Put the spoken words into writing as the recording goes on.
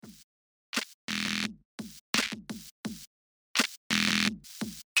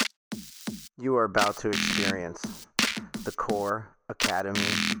You are about to experience the Core Academy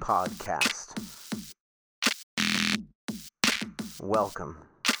podcast. Welcome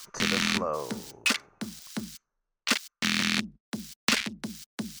to the flow.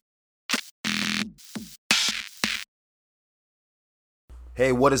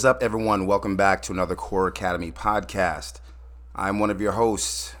 Hey, what is up, everyone? Welcome back to another Core Academy podcast. I'm one of your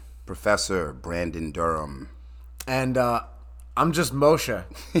hosts, Professor Brandon Durham. And I'm just Moshe.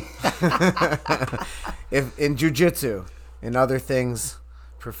 If in jiu-jitsu, in other things,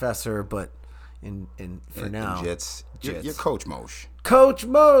 Professor, but in now, Jits. You're Coach Moshe. Coach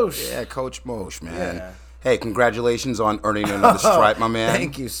Moshe. Yeah, Coach Moshe, man. Yeah. Hey, congratulations on earning another stripe, my man.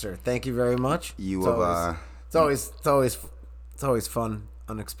 Thank you, sir. Thank you very much. You It's always fun,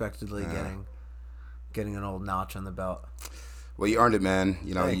 unexpectedly getting an old notch on the belt. Well, you earned it, man.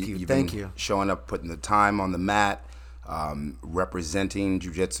 You know, Thank you. you've Thank been you. showing up, putting the time on the mat, representing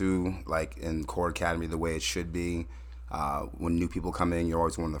jiu-jitsu like in Core Academy the way it should be. When new people come in, you're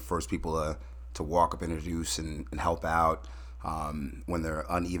always one of the first people to walk up, introduce, and help out. When there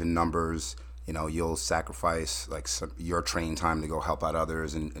are uneven numbers, you know, you'll sacrifice like your training time to go help out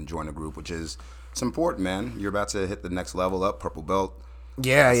others and join a group, which is it's important, man. You're about to hit the next level up, purple belt.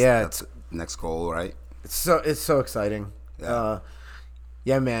 That's the next goal, right? It's so exciting. Yeah.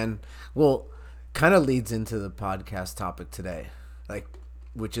 Man. Well, kind of leads into the podcast topic today,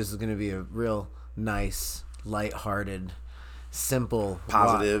 which is going to be a real nice, lighthearted, simple,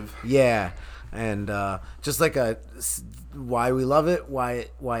 Positive. And just like why we love it, why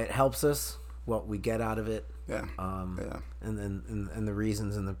it helps us, what we get out of it. Yeah. And then and the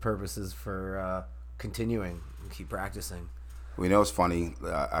reasons and the purposes for continuing and keep practicing. Well, you know, it's funny.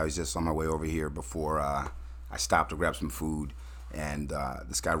 I was just on my way over here before I stopped to grab some food, and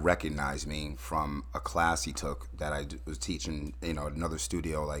this guy recognized me from a class he took that I was teaching, you know, at another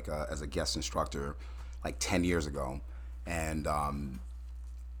studio, like as a guest instructor, like 10 years ago, and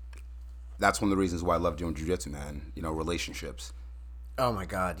that's one of the reasons why I love doing jiu-jitsu, man. You know, relationships. Oh my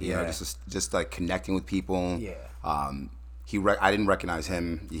God! Yeah, You know, just like connecting with people. Yeah. I didn't recognize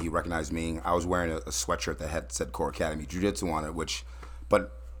him. He recognized me. I was wearing a sweatshirt that had said Core Academy Jiu-Jitsu on it,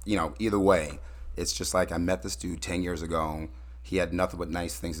 but you know, either way, it's just like I met this dude 10 years ago. He had nothing but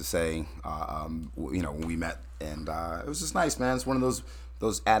nice things to say, you know, when we met, and it was just nice, man. It's one of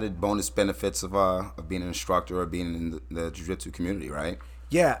those added bonus benefits of being an instructor or being in the jiu-jitsu community, right?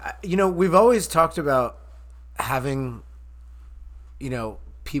 Yeah, you know, we've always talked about having, you know,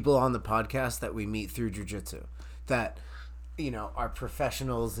 people on the podcast that we meet through jiu-jitsu that, you know, are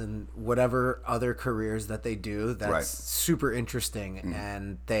professionals in whatever other careers that they do. That's Right. super interesting.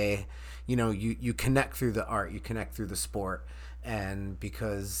 And they, you know, you connect through the art, you connect through the sport, and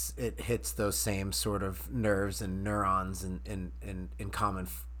because it hits those same sort of nerves and neurons in common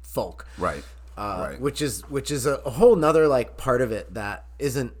folk. Right. Right. Which is a whole nother like part of it that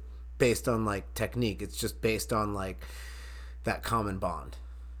isn't based on like technique. It's just based on like that common bond.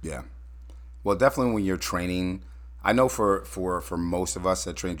 Yeah. Well, definitely when you're training, I know for most of us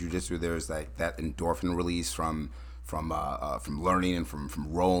that train jiu-jitsu, there's like that endorphin release from learning and from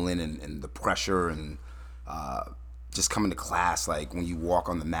rolling and the pressure and just coming to class. Like when you walk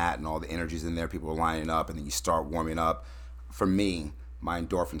on the mat and all the energy's in there, people are lining up, and then you start warming up. For me, my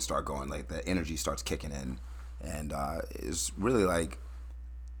endorphins start going, like the energy starts kicking in, and it's really like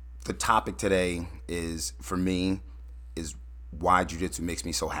the topic today is for me is why jiu-jitsu makes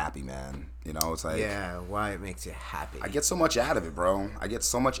me so happy, man. You know, it's like, Yeah, why it makes you happy. I get so much out of it, bro. I get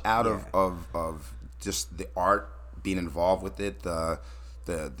so much out of just the art, being involved with it, the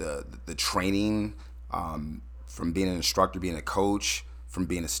training, from being an instructor, being a coach, from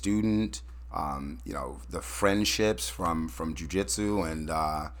being a student, you know, the friendships from jiu-jitsu, and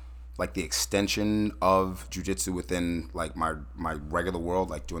like the extension of jiu-jitsu within like my regular world,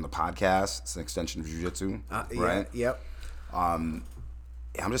 like doing the podcast. It's an extension of jiu-jitsu, right? Yeah, yep. I'm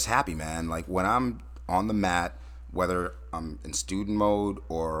just happy, man. Like when I'm on the mat, whether I'm in student mode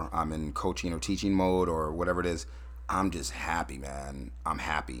or I'm in coaching or teaching mode or whatever it is, I'm just happy, man. I'm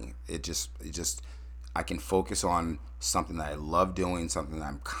happy. It just I can focus on something that I love doing, something that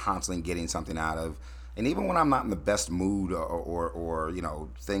I'm constantly getting something out of. And even when I'm not in the best mood or you know,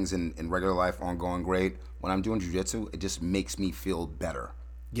 things in regular life aren't going great, when I'm doing jiu-jitsu, it just makes me feel better.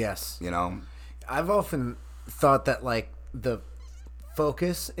 Yes. You know? I've often thought that like the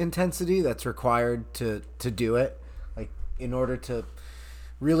focus intensity that's required to do it, like in order to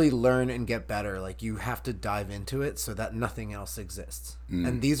really learn and get better, like you have to dive into it so that nothing else exists.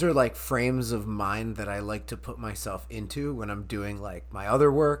 And these are like frames of mind that I like to put myself into when I'm doing like my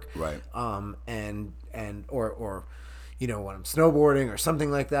other work. Right. And or when I'm snowboarding or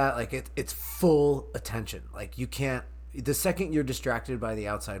something like that, like it's full attention. Like you can't, the second you're distracted by the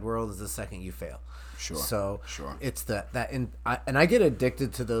outside world is the second you fail. Sure. So Sure. it's and I get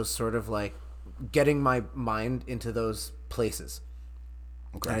addicted to those sort of like getting my mind into those places.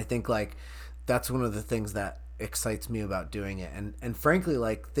 Okay. And I think like that's one of the things that excites me about doing it. And frankly,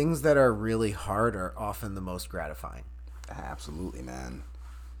 like things that are really hard are often the most gratifying. Absolutely, man.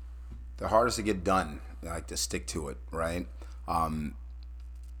 The hardest to get done, like to stick to it, right?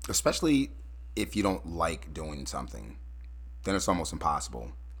 Especially if you don't like doing something, then it's almost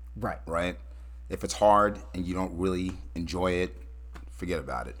impossible, Right. right? If it's hard and you don't really enjoy it, forget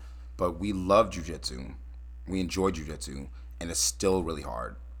about it. But we love jiu-jitsu. We enjoy jiu-jitsu, and it's still really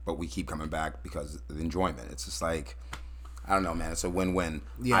hard. But we keep coming back because of the enjoyment. It's just like, I don't know, man. It's a win-win.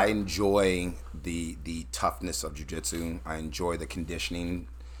 Yeah. I enjoy the toughness of jiu-jitsu. I enjoy the conditioning.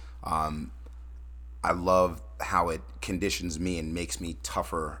 I love how it conditions me and makes me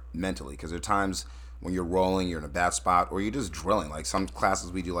tougher mentally. Because there are times when you're rolling, you're in a bad spot, or you're just drilling. Like some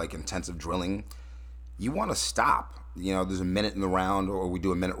classes we do like intensive drilling. You want to stop. There's a minute in the round, or we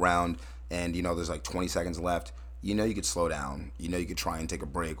do a minute round, and there's like 20 seconds left. You could slow down. You could try and take a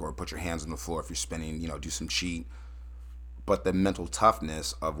break or put your hands on the floor if you're spinning, do some cheat. But the mental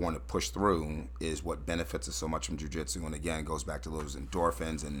toughness of wanting to push through is what benefits us so much from jiu-jitsu. And again, it goes back to those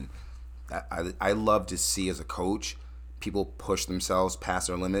endorphins. And I love to see as a coach, people push themselves past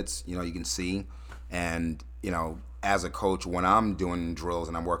their limits. You can see. And, as a coach, when I'm doing drills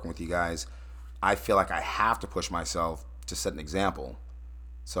and I'm working with you guys, I feel like I have to push myself to set an example.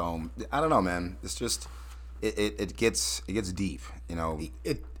 So I don't know, man. It's just it gets deep,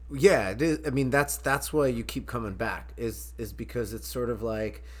 Yeah, it is. I mean, that's why you keep coming back is because it's sort of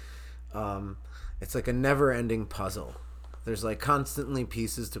like, it's like a never-ending puzzle. There's like constantly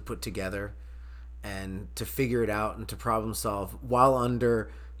pieces to put together, and to figure it out and to problem solve while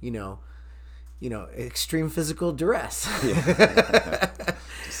under extreme physical duress.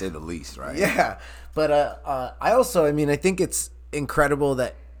 to say the least, right? Yeah, but I think it's incredible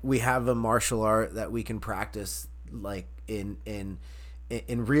that we have a martial art that we can practice like in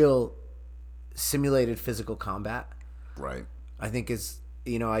real simulated physical combat. Right. I think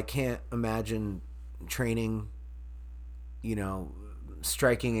I can't imagine training,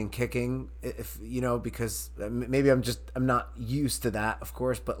 striking and kicking if because maybe I'm not used to that, of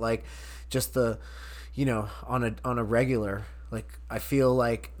course, but like just the on a regular, like I feel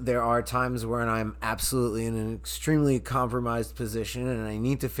like there are times when I'm absolutely in an extremely compromised position and I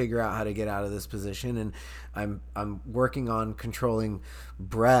need to figure out how to get out of this position, and I'm working on controlling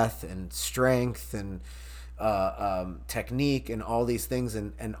breath and strength and technique and all these things,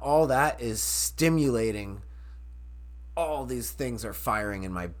 and all that is stimulating. All these things are firing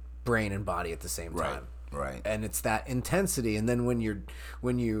in my brain and body at the same time. Right. And it's that intensity. And then when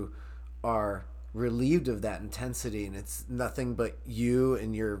you are relieved of that intensity and it's nothing but you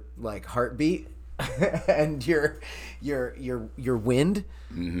and your like heartbeat and your wind,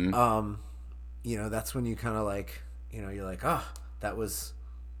 Mm-hmm. That's when you kind of like, you're like, oh, that was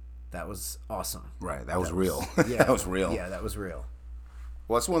awesome. Right. That was real. Yeah, that was real. Yeah, that was real.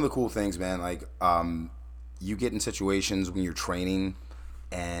 Well, that's one of the cool things, man. Like, you get in situations when you're training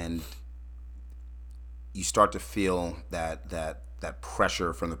and you start to feel that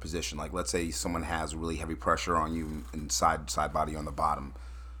pressure from the position. Like, let's say someone has really heavy pressure on you and side body on the bottom,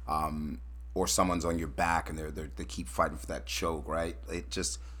 or someone's on your back and they keep fighting for that choke, right? It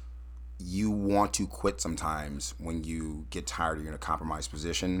just, you want to quit sometimes when you get tired or you're in a compromised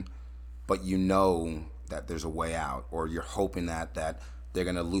position, but that there's a way out, or you're hoping that they're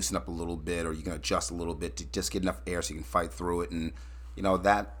going to loosen up a little bit, or you can adjust a little bit to just get enough air so you can fight through it. And,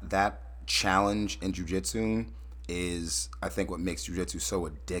 that challenge in jiu-jitsu is, I think, what makes jiu-jitsu so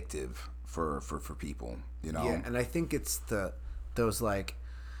addictive for people, Yeah, and I think it's those like,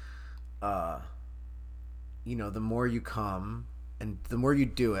 the more you come and the more you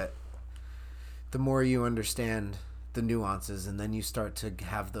do it, the more you understand the nuances, and then you start to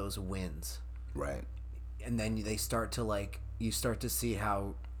have those wins. Right. And then you start to see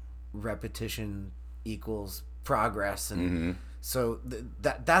how repetition equals progress, and so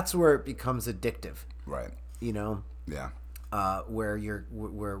that's where it becomes addictive. Right. Yeah. Where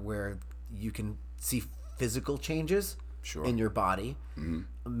where you can see physical changes Sure. in your body,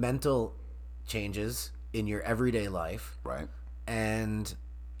 mental changes in your everyday life, Right. and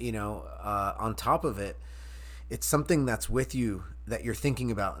on top of it, it's something that's with you that you're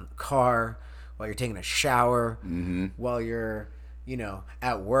thinking about in the car, while you're taking a shower, while you're,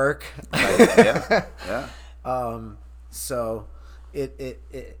 at work. Right. Yeah. So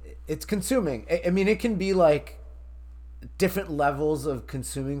it's consuming. I mean, it can be like, different levels of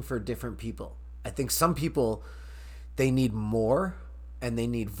consuming for different people. I think some people, they need more and they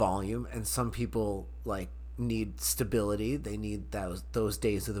need volume, and some people like need stability. They need those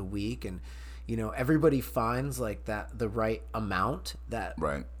days of the week, and everybody finds like that the right amount that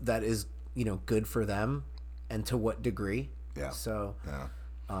Right. that is good for them, and to what degree. Yeah. So Yeah.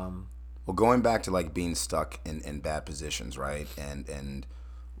 Well, going back to like being stuck in bad positions, right? And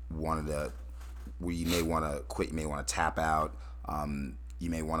one of the where you may want to quit, you may want to tap out, you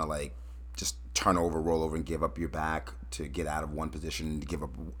may want to like just turn over, roll over, and give up your back to get out of one position, to give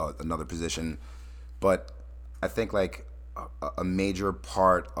up another position. But I think like a major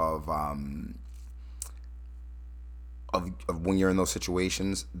part of when you're in those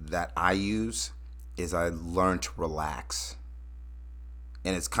situations that I use is I learn to relax.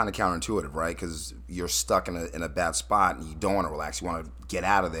 And it's kind of counterintuitive, right? Because you're stuck in a bad spot and you don't want to relax. You want to get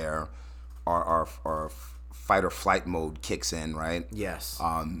out of there. Our fight or flight mode kicks in, right? yes,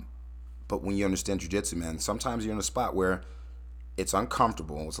 But when you understand jiu-jitsu, man, sometimes you're in a spot where it's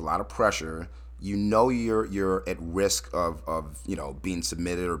uncomfortable. It's a lot of pressure. You know you're at risk of being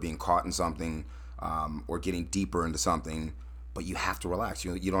submitted or being caught in something, or getting deeper into something, but you have to relax.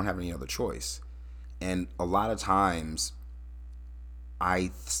 You don't have any other choice. And a lot of times,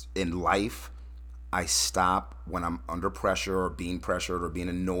 in life, I stop when I'm under pressure or being pressured or being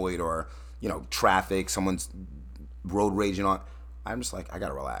annoyed or traffic, someone's road raging on. I'm just like, I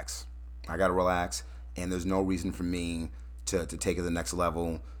gotta relax. And there's no reason for me to take it to the next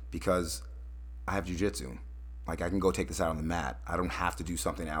level because I have jiu-jitsu. Like, I can go take this out on the mat. I don't have to do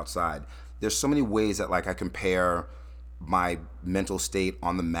something outside. There's so many ways that like I compare my mental state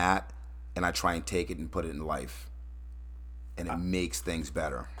on the mat and I try and take it and put it in life. And it makes things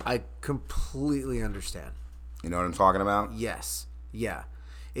better. I completely understand. You know what I'm talking about? Yes. Yeah.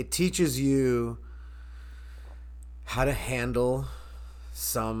 It teaches you how to handle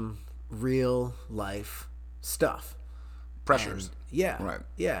some real life stuff. Pressures. And yeah. Right.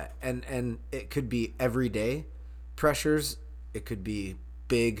 Yeah. And it could be everyday pressures. It could be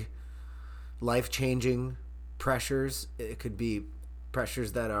big life-changing pressures. It could be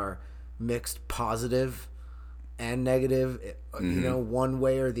pressures that are mixed positive and negative, one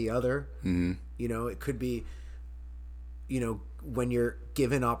way or the other. Mm-hmm. It could be, when you're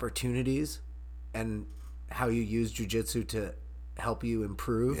given opportunities and how you use jiu-jitsu to help you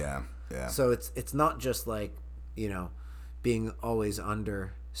improve. Yeah, yeah. So it's not just like, being always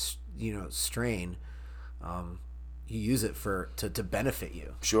under, strain. You use it to benefit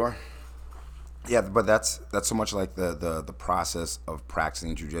you. Sure. Yeah, but that's so much like the process of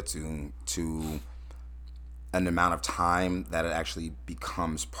practicing jiu-jitsu to an amount of time that it actually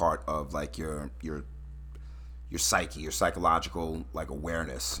becomes part of like your psyche, your psychological like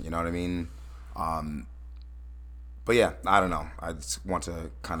awareness. You know what I mean? But yeah, I don't know. I just want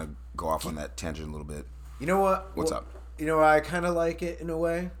to kind of go off on that tangent a little bit. You know what? What's up? You know why I kind of like it in a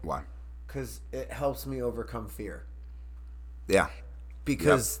way? Why? Because it helps me overcome fear. Yeah.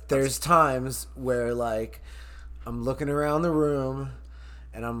 Because there's times where like I'm looking around the room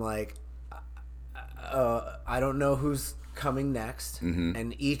and I'm like, I don't know who's coming next,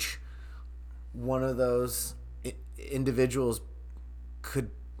 and each one of those individuals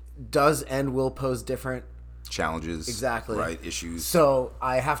does and will pose different challenges, exactly, right, issues. So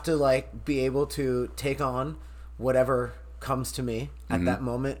I have to like be able to take on whatever comes to me at that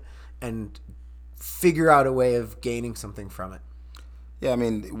moment and figure out a way of gaining something from it. Yeah, I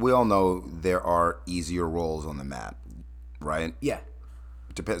mean, we all know there are easier roles on the mat, right? Yeah.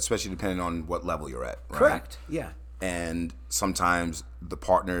 Especially depending on what level you're at. Right? Correct. Yeah. And sometimes the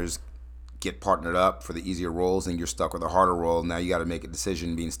partners get partnered up for the easier roles and you're stuck with a harder role. Now you got to make a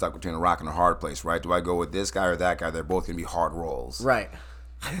decision being stuck between a rock and a hard place, right? Do I go with this guy or that guy? They're both going to be hard roles. Right.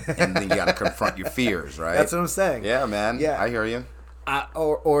 And then you got to confront your fears, right? That's what I'm saying. Yeah, man. Yeah. I hear you.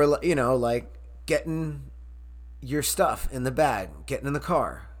 Or like getting your stuff in the bag, getting in the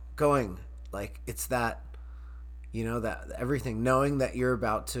car, going. Like, it's that, that everything, knowing that you're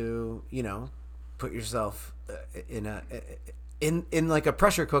about to, put yourself in like a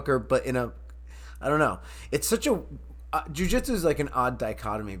pressure cooker, but I don't know. It's such a jiu-jitsu is like an odd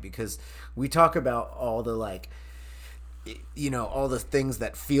dichotomy because we talk about all the like, all the things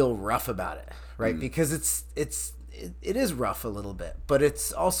that feel rough about it, right? Because it is rough a little bit, but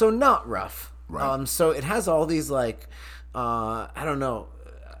it's also not rough. Right. So it has all these like, I don't know,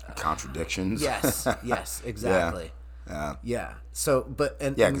 contradictions. Yes, exactly. Yeah. So,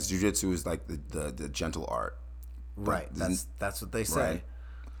 because jiu-jitsu is like the gentle art. Right. That's what they say.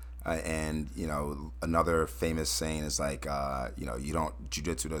 Right. And another famous saying is like,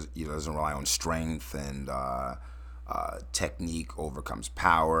 jiu-jitsu doesn't rely on strength and technique overcomes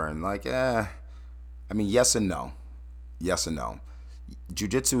power, and like, I mean, yes and no. Yes and no.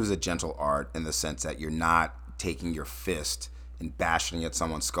 Jiu-jitsu is a gentle art in the sense that you're not taking your fist and bashing at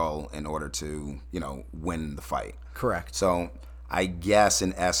someone's skull in order to, win the fight. Correct. So I guess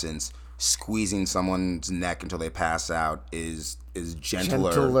in essence, squeezing someone's neck until they pass out is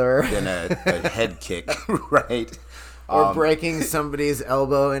gentler than a head kick, right? Or breaking somebody's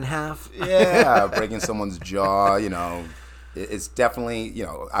elbow in half. Yeah, breaking someone's jaw. It's definitely,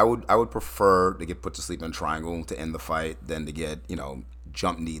 I would prefer to get put to sleep in a triangle to end the fight than to get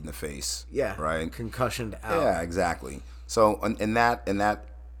jump knee in the face. Yeah, right. Concussioned out. Yeah, exactly. So in that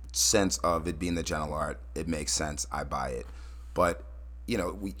sense of it being the gentle art, it makes sense. I buy it, but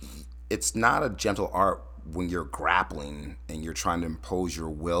it's not a gentle art when you're grappling and you're trying to impose your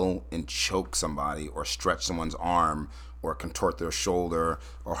will and choke somebody or stretch someone's arm or contort their shoulder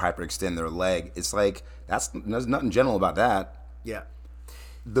or hyperextend their leg. It's like there's nothing gentle about that. Yeah.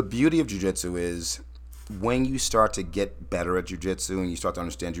 The beauty of jiu-jitsu is when you start to get better at jiu-jitsu and you start to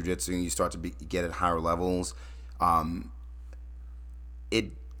understand jiu-jitsu and you start to get at higher levels,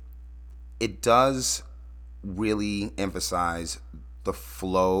 it does really emphasize the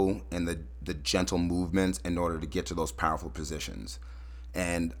flow and the gentle movements in order to get to those powerful positions.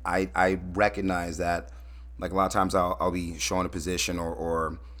 And I recognize that, like, a lot of times I'll be showing a position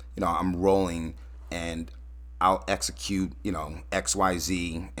or I'm rolling and I'll execute,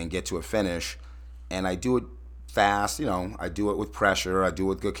 XYZ and get to a finish. And I do it fast, I do it with pressure, I do it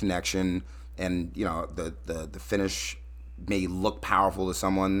with good connection. And, the finish may look powerful to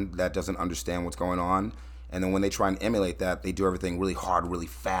someone that doesn't understand what's going on. And then when they try and emulate that, they do everything really hard, really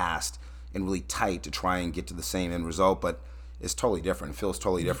fast, and really tight to try and get to the same end result. But it's totally different. It feels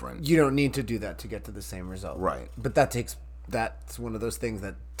totally different. You don't need to do that to get to the same result. Right. But that's one of those things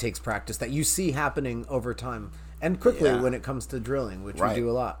that takes practice that you see happening over time and quickly when it comes to drilling, which we do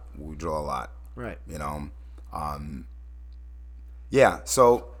a lot. We drill a lot. Right.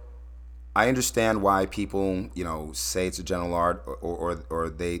 So I understand why people, say it's a gentle art or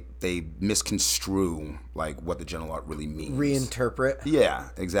they misconstrue like what the gentle art really means. Reinterpret. Yeah,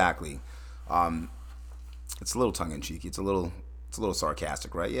 exactly. It's a little tongue in cheek. It's a little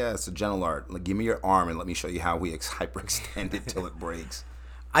sarcastic, right? Yeah, it's a gentle art. Like, give me your arm and let me show you how we hyperextend it till it breaks.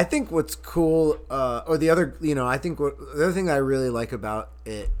 I think what's cool, or the other, I think the other thing I really like about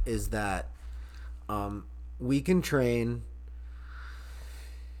it is that we can train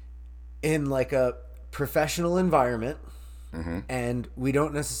in like a professional environment, and we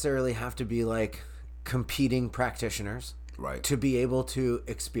don't necessarily have to be like competing practitioners, right, to be able to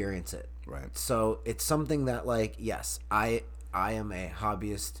experience it. Right. So it's something that, like, yes, I am a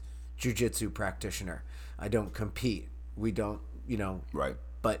hobbyist jiu-jitsu practitioner. I don't compete. We don't, right.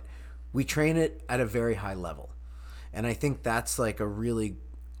 But we train it at a very high level. And I think that's like a really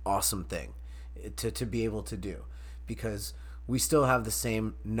awesome thing to be able to do, because we still have the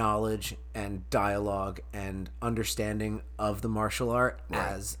same knowledge and dialogue and understanding of the martial art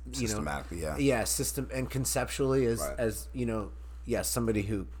as, systematically, system and conceptually as somebody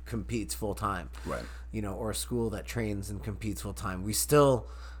who competes full time, right, or a school that trains and competes full time. We still,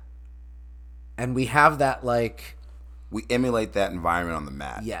 and we have that, like, we emulate that environment on the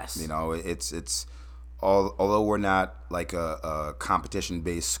mat. Yes. It's although we're not like a competition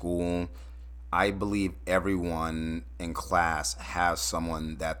based school, I believe everyone in class has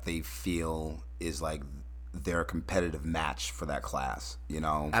someone that they feel is like their competitive match for that class,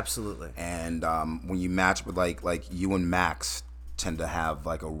 Absolutely. And when you match with like you and Max tend to have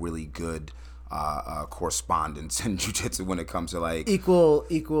like a really good correspondence in jiu-jitsu when it comes to like equal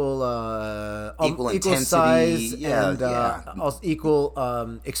intensity, size, and also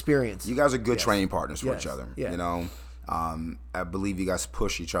equal experience. You guys are good training partners for each other. Yeah. I believe you guys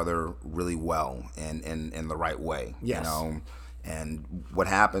push each other really well and in the right way. Yes. And what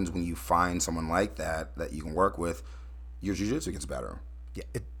happens when you find someone like that you can work with, your jiu-jitsu gets better. Yeah,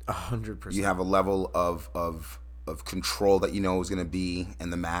 100%. You have a level of control that is going to be in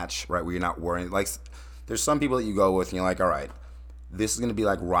the match, right? Where you're not worrying. Like, there's some people that you go with and you're like, all right, this is going to be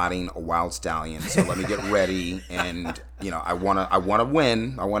like riding a wild stallion. So let me get ready, and I want to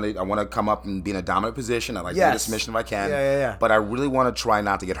win. I want to come up and be in a dominant position. I like to get a submission if I can. Yeah. But I really want to try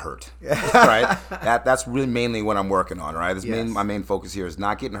not to get hurt. Right? That's really mainly what I'm working on. Right? My main focus here is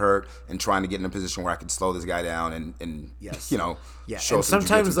not getting hurt and trying to get in a position where I can slow this guy down and show and some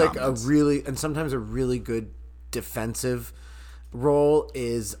sometimes like dominance. sometimes a really good defensive role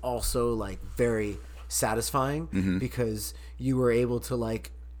is also like very satisfying, because you were able to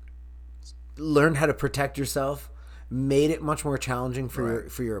like learn how to protect yourself made it much more challenging for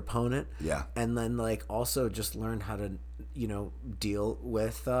your opponent. Yeah. And then like also just learn how to, deal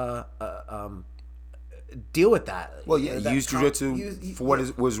with that. Well, yeah, use jiu-jitsu for what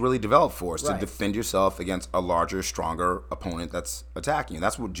it was really developed for, is to Right. defend yourself against a larger, stronger opponent that's attacking you.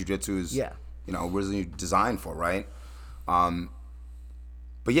 That's what jiu-jitsu is, really designed for, right? But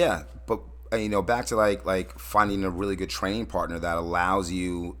back to like finding a really good training partner that allows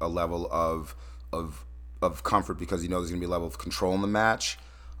you a level of comfort, because there's going to be a level of control in the match.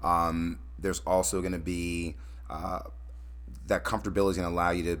 There's also going to be that comfortability is going to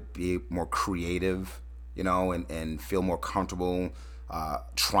allow you to be more creative, and feel more comfortable,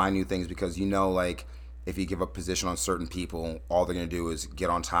 try new things, because like if you give up position on certain people, all they're going to do is get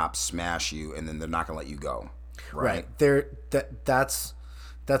on top, smash you, and then they're not going to let you go. Right. That's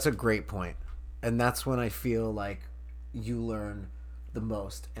a great point. And that's when I feel like you learn the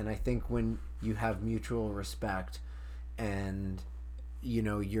most. And I think when you have mutual respect and you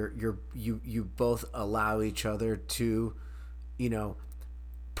both allow each other to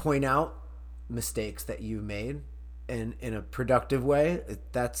point out mistakes that you made in a productive way,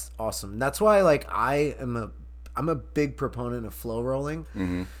 that's awesome. That's why like I'm a big proponent of flow rolling,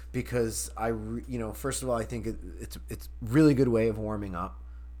 because first of all, I think it's really good way of warming up,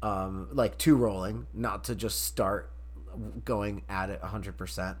 like to rolling, not to just start going at it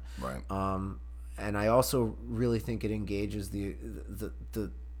 100%. Right. And I also really think it engages the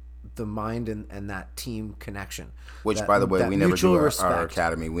mind and that team connection. Which, by the way, we never do respect. our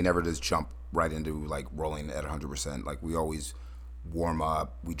academy. We never just jump right into like rolling at 100%. Like we always warm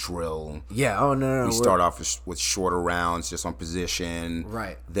up, we drill. Yeah. Oh no. We start off with shorter rounds, just on position.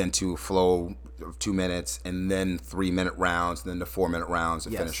 Right. Then to a flow of 2 minutes, and then 3-minute rounds, and then the 4-minute rounds,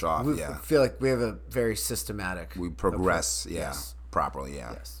 and finish off. I feel like we have a very systematic. We progress. approach. Yes. Properly.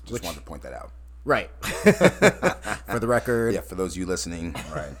 Yeah. Yes. Just wanted to point that out. Right. For the record. Yeah, for those of you listening.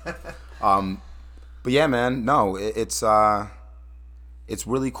 Right. But yeah, man, no, it's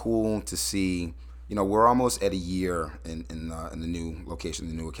really cool to see. We're almost at a year in the new location,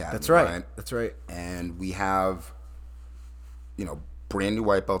 the new academy. That's right. That's right. And we have, brand new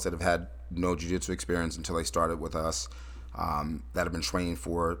white belts that have had no jiu-jitsu experience until they started with us, that have been training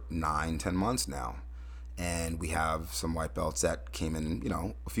for 9-10 months now. And we have some white belts that came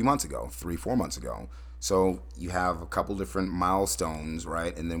in, a few months ago, 3-4 months ago. So you have a couple different milestones,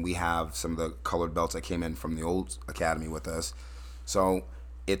 right? And then we have some of the colored belts that came in from the old academy with us. So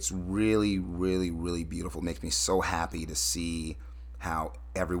it's really, really, really beautiful. It makes me so happy to see how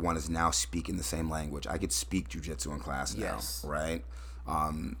everyone is now speaking the same language. I could speak jiu-jitsu in class now, right?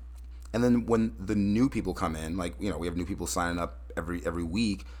 And then when the new people come in, like, we have new people signing up every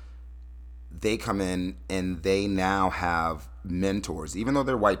week. They come in and they now have mentors. Even though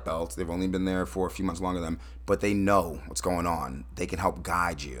they're white belts, they've only been there for a few months longer than them, but they know what's going on. They can help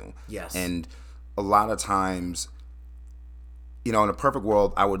guide you. Yes. And a lot of times, in a perfect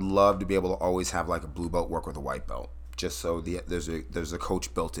world, I would love to be able to always have like a blue belt work with a white belt, just so there's a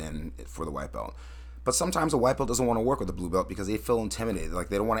coach built in for the white belt. But sometimes a white belt doesn't want to work with a blue belt because they feel intimidated. Like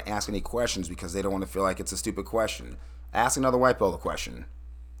they don't want to ask any questions because they don't want to feel like it's a stupid question. Ask another white belt a question.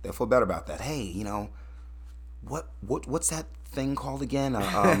 They'll feel better about that. Hey, what's that thing called again?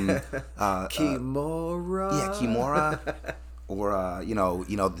 Kimura. Yeah, Kimura. Or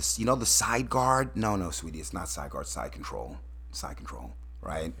the side guard. No, sweetie, it's not side guard. Side control,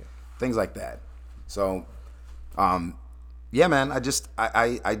 right? Yeah. Things like that. So, yeah, man.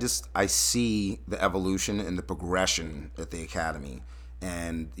 I see the evolution and the progression at the academy,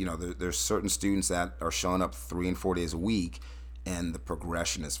 and there's certain students that are showing up 3 and 4 days a week. And the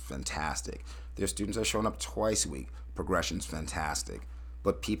progression is fantastic. There's students that are showing up twice a week. Progression's fantastic.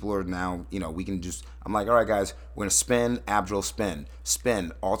 But people are now, we can just, I'm like, all right, guys, we're going to spin, ab drill, spin,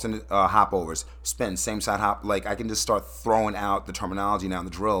 alternate hop overs, spin, same side hop. Like, I can just start throwing out the terminology now in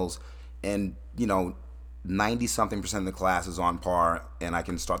the drills. And, 90-something% of the class is on par, and I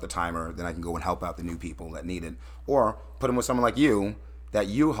can start the timer. Then I can go and help out the new people that need it. Or put them with someone like you, that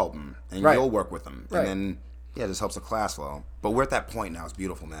you help them, and you'll work with them. Right. And then, yeah, it just helps the class flow. But we're at that point now. It's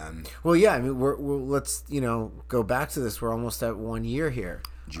beautiful, man. Well, yeah. I mean, we're let's go back to this. We're almost at 1 year here.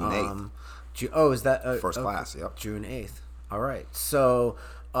 June 8th. Is that first class? Yep. June 8th. All right. So,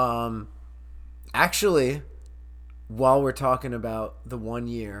 actually, while we're talking about the 1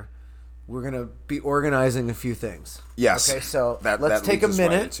 year, we're gonna be organizing a few things. Yes. Okay. So let's take a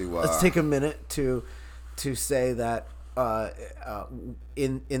minute. Let's take a minute to say that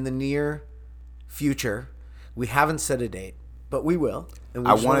in the near future. We haven't set a date, but we will. And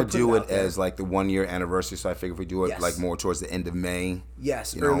I want to do it as like the 1 year anniversary, so I figure if we do it like more towards the end of May.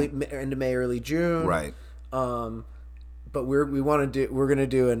 Yes, end of May, early June. Right. but we're going to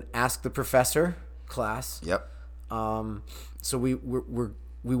do an Ask the Professor class. Yep. So we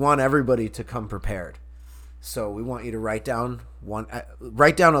want everybody to come prepared. So we want you to write down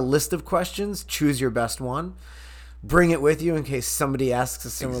a list of questions, choose your best one, bring it with you in case somebody asks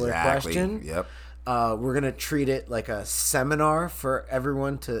a similar question. Yep. We're going to treat it like a seminar for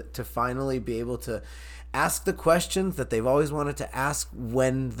everyone to finally be able to ask the questions that they've always wanted to ask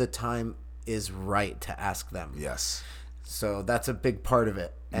when the time is right to ask them. Yes. So that's a big part of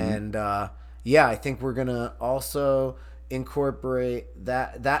it. And I think we're going to also incorporate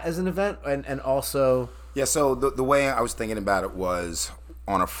that as an event and also... Yeah, so the way I was thinking about it was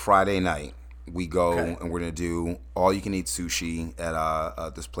on a Friday night, we go and we're going to do all-you-can-eat sushi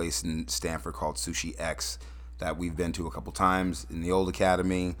at this place in Stanford called Sushi X that we've been to a couple times in the old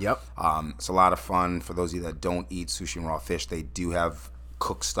academy. Yep. It's a lot of fun. For those of you that don't eat sushi and raw fish, they do have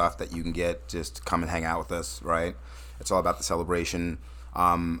cooked stuff that you can get. Just come and hang out with us, right? It's all about the celebration.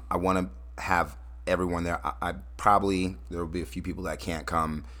 I want to have everyone there. I probably, there will be a few people that can't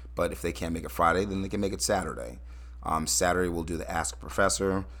come, but if they can't make it Friday, then they can make it Saturday. Saturday we'll do the Ask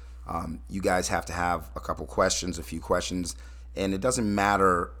Professor. You guys have to have a few questions, and it doesn't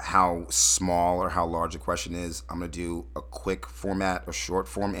matter how small or how large a question is. I'm going to do a quick format, a short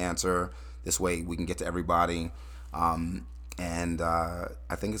form answer. This way we can get to everybody. And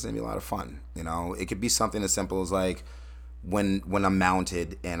I think it's going to be a lot of fun. You know, it could be something as simple as like, when I'm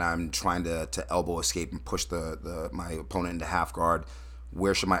mounted and I'm trying to elbow escape and push my opponent into half guard,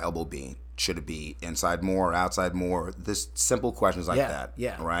 where should my elbow be? Should it be inside more or outside more? This simple questions like that.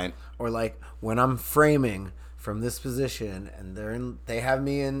 Yeah. Right? Or like when I'm framing from this position and they have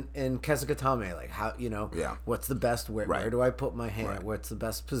me in Kesugatame, like how, what's the best, where do I put my hand? Right. What's the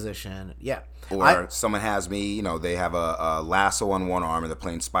best position? Yeah. Or someone has me, they have a lasso on one arm and they're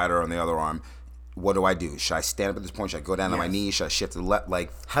playing spider on the other arm. What do I do? Should I stand up at this point? Should I go down on my knees? Should I shift to the left? Like,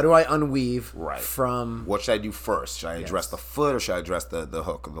 how do I unweave from... What should I do first? Should I address the foot or should I address the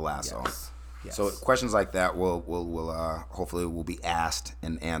hook or the lasso? Yes. So questions like that will hopefully will be asked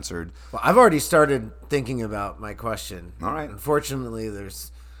and answered. Well, I've already started thinking about my question. All right. Unfortunately,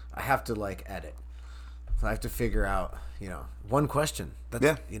 I have to edit. So I have to figure out, one question.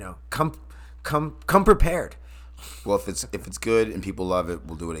 That's, come prepared. Well, if it's good and people love it,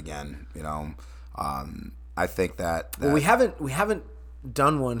 we'll do it again. I think that well, we haven't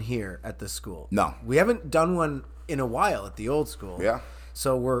done one here at the school. No, we haven't done one in a while at the old school. Yeah.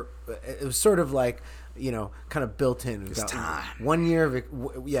 So it was sort of like, kind of built in. It's time. 1 year of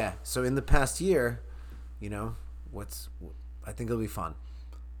So in the past year, I think it'll be fun.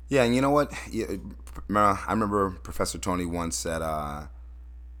 Yeah, and you know what? I remember Professor Tony once said.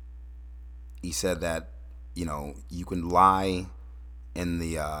 He said that you can lie in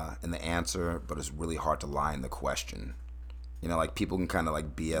the answer, but it's really hard to lie in the question. Like people can kind of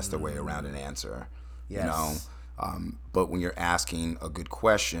like BS their way around an answer. Yes. But when you're asking a good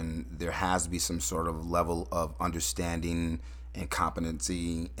question, there has to be some sort of level of understanding and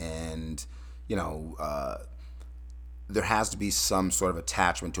competency, and there has to be some sort of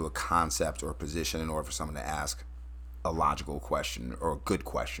attachment to a concept or a position in order for someone to ask a logical question or a good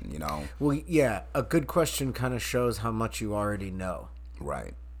question. Well, yeah, a good question kind of shows how much you already know.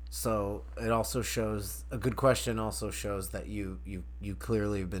 Right. So it also shows, a good question also shows that you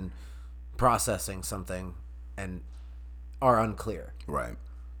clearly have been processing something and are unclear. Right.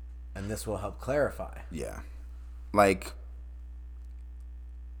 And this will help clarify. Yeah. Like,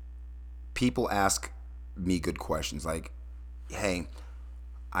 people ask me good questions like, hey,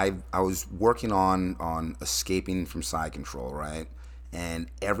 I was working on escaping from side control, right? And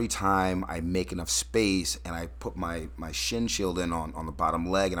every time I make enough space and I put my shin shield in on the bottom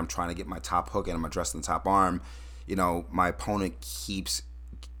leg and I'm trying to get my top hook and I'm addressing the top arm, my opponent keeps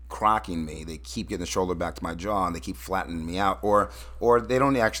crocking me. They keep getting the shoulder back to my jaw and they keep flattening me out. Or they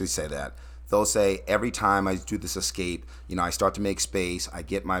don't actually say that. They'll say, every time I do this escape, I start to make space, I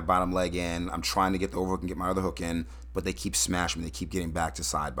get my bottom leg in, I'm trying to get the overhook and get my other hook in, but they keep smashing me. They keep getting back to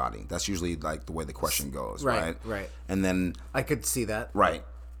side body. That's usually like the way the question goes, right? Right. And then I could see that. Right.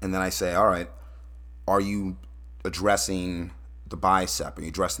 And then I say, all right, are you addressing the bicep? Are you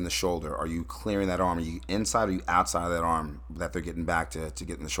addressing the shoulder? Are you clearing that arm? Are you inside or are you outside of that arm that they're getting back to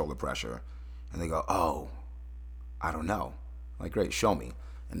getting the shoulder pressure? And they go, oh, I don't know. Like, great, show me.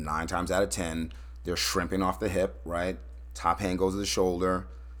 And 9 times out of 10, they're shrimping off the hip, right? Top hand goes to the shoulder.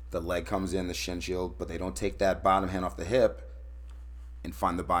 The leg comes in, the shin shield, but they don't take that bottom hand off the hip and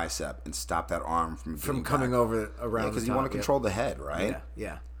find the bicep and stop that arm from coming back. over around. Because you want to control the head, right?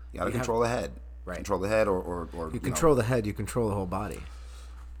 Yeah. You got to control the head. Right. Control the head or you control the head, you control the whole body.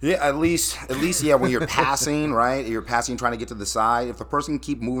 Yeah, at least, yeah. When you're passing, right? You're passing, trying to get to the side. If the person can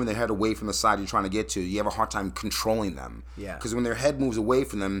keep moving their head away from the side you're trying to get to, you have a hard time controlling them. Yeah. Because when their head moves away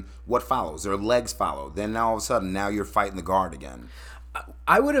from them, what follows? Their legs follow. Then now all of a sudden, now you're fighting the guard again.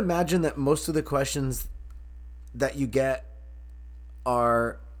 I would imagine that most of the questions that you get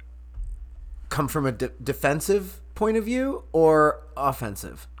come from a defensive point of view or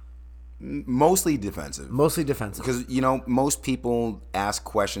offensive. Mostly defensive. Mostly defensive. Because, most people ask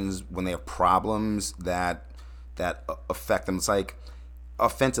questions when they have problems that affect them. It's like,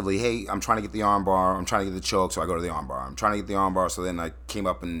 offensively, hey, I'm trying to get the arm bar. I'm trying to get the choke, so I go to the arm bar. I'm trying to get the arm bar, so then I came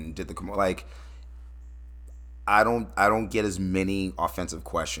up and did the... Like, I don't get as many offensive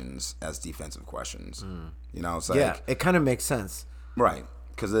questions as defensive questions. It's like... Yeah, it kind of makes sense. Right.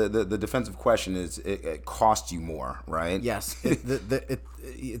 Because the defensive question is it costs you more, right? Yes,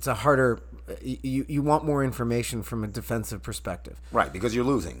 it's a harder. You want more information from a defensive perspective, right? Because you're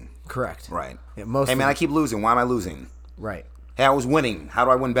losing. Correct. Right. Yeah, hey man, I keep losing. Why am I losing? Right. Hey, I was winning. How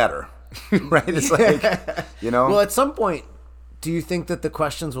do I win better? Right. It's like Well, at some point, do you think that the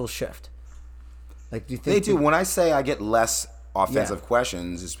questions will shift? Like, do you think they do? When I say I get less offensive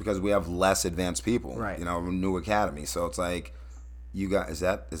questions, it's because we have less advanced people. Right. New academy. So it's like. You got is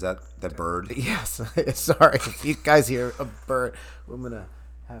that bird? Yes. Sorry, if you guys hear a bird, I'm gonna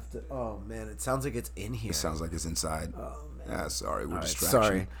have to. Oh man, it sounds like it's in here. It sounds like it's inside. Oh man. Yeah, sorry, we're distracted.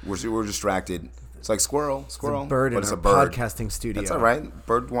 Sorry, we're distracted. It's like squirrel, it's a bird in it's our a bird. podcasting studio. That's all right.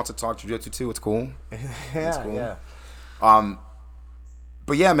 Bird wants to talk jiu-jitsu too. It's cool. Yeah, cool. yeah.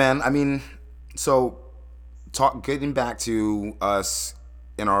 But yeah, man. I mean, so getting back to us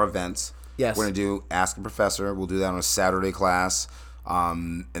in our events. Yes. We're going to do Ask the Professor. We'll do that on a Saturday class.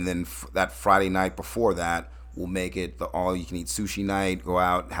 And then that Friday night before that, we'll make it the all-you-can-eat sushi night. Go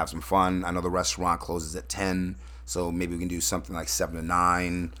out, have some fun. I know the restaurant closes at 10, so maybe we can do something like 7 to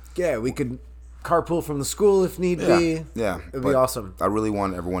 9. Yeah, we could carpool from the school if need be. Yeah. It'd be awesome. I really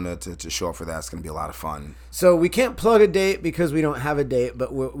want everyone to show up for that. It's going to be a lot of fun. So we can't plug a date because we don't have a date,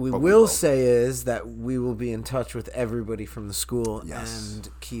 but what we will say is that we will be in touch with everybody from the school and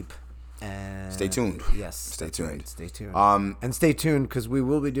keep... stay tuned. Yes. Stay tuned. Right. Stay tuned. And stay tuned because we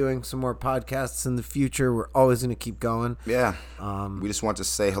will be doing some more podcasts in the future. We're always going to keep going. Yeah. We just want to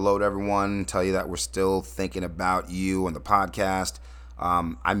say hello to everyone, tell you that we're still thinking about you and the podcast.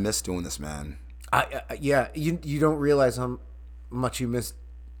 I miss doing this, man. Yeah. You don't realize how much you miss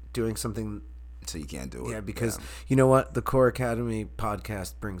doing something. So you can't do it. Yeah, because you know what? The Core Academy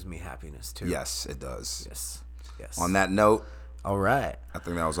podcast brings me happess too. Yes, it does. Yes. On that note. All right. I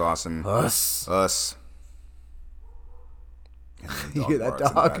think that was awesome. Us. You hear that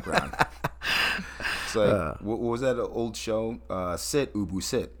dog? It's like, what was that old show? Sit, Ubu,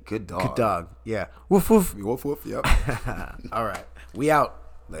 sit. Good dog. Good dog. Yeah. Woof, woof. Woof, woof. Yep. All right. We out.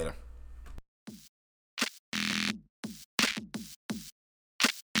 Later.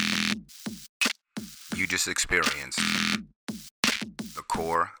 You just experienced the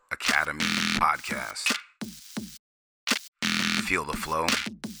Core Academy podcast. Feel the flow.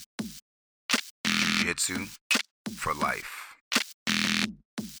 Jiu-jitsu for life.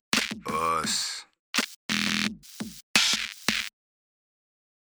 Us.